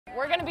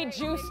We're gonna be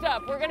juiced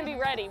up. We're gonna be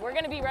ready. We're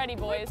gonna be ready,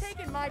 boys.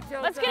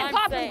 Let's get it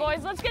popping,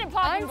 boys. Let's get it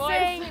popping, boys. I'm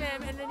saying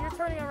them, and then you're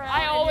turning around.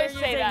 I always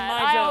say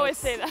that. I always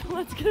say that. that.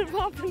 Let's get it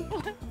popping,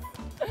 boys.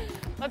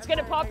 Let's get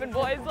it popping,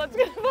 boys. Let's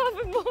get it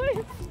popping,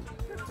 boys.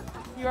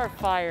 You are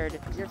fired.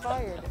 You're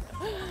fired.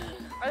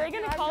 Are they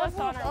gonna call us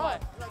on or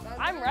what?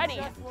 I'm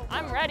ready.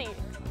 I'm ready.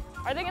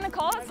 Are they gonna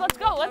call us? Let's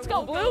go. Let's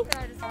go, Blue.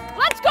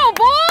 Let's go,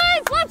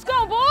 boys. Let's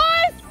go,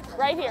 boys.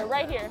 Right here.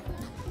 Right here.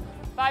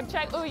 Vibe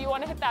check. Ooh, you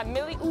want to hit that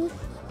milli? Ooh.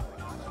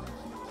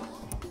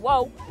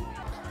 Whoa.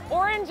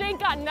 Orange ain't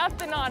got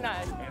nothing on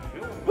us.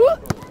 Woo.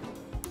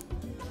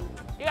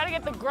 You gotta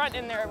get the grunt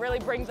in there. It really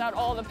brings out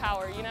all the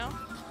power, you know?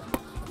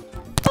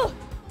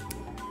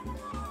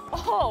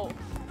 Oh,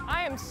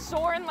 I am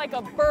soaring like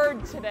a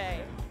bird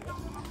today.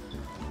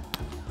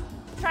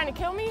 Trying to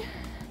kill me?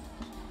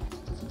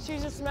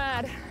 She's just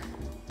mad.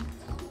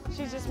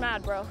 She's just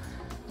mad, bro.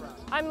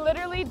 I'm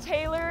literally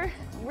Taylor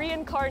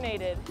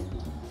reincarnated,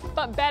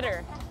 but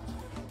better.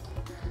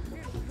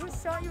 Who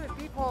shot you with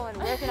B-pole and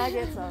where can I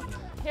get some?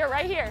 Here,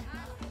 right here.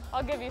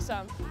 I'll give you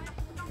some.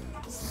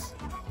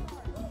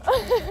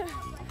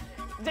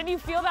 Did you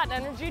feel that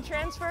energy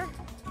transfer?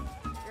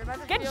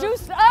 Get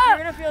juiced up! You're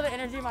gonna feel the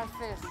energy in my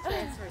fist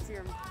transfer to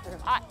your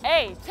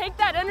hey, take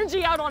that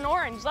energy out on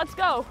Orange. Let's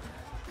go.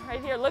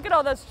 Right here, look at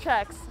all those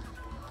checks.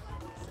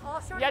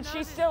 Yet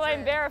she still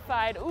ain't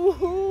verified.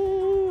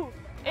 Ooh.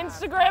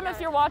 Instagram, if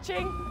you're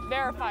watching,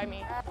 verify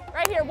me.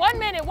 Right here, 1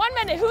 minute, 1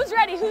 minute. Who's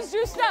ready? Who's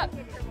juiced up?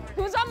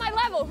 Who's on my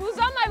level? Who's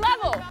on my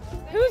level?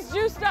 Who's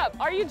juiced up?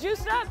 Are you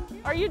juiced up?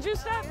 Are you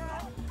juiced up?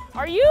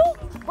 Are you?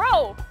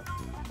 Bro,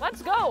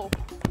 let's go.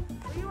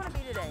 What do you want to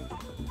be today?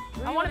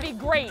 I want to be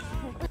great.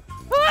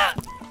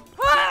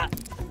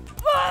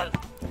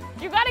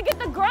 You got to get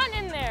the grunt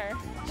in there.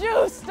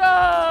 Juiced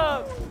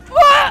up.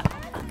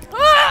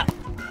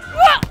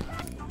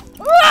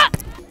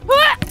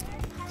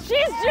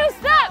 She's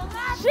juiced up.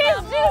 She's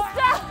juiced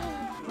up.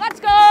 Let's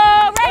go.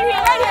 Right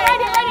here, right here, right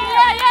here, right here.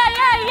 Yeah, yeah,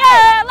 yeah,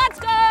 yeah. Let's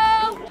go.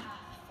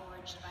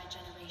 Forged by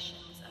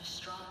generations of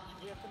strong.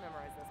 We have to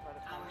memorize this by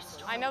the time.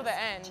 I know the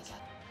end.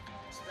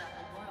 So that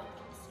the world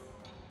can see.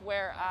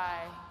 Where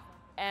I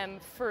am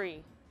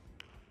free.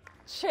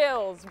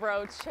 Chills,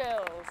 bro,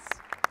 chills.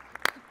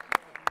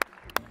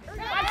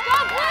 Let's go,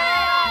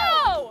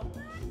 Blue!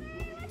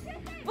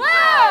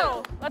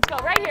 Blue! Let's go,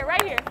 right here,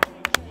 right here.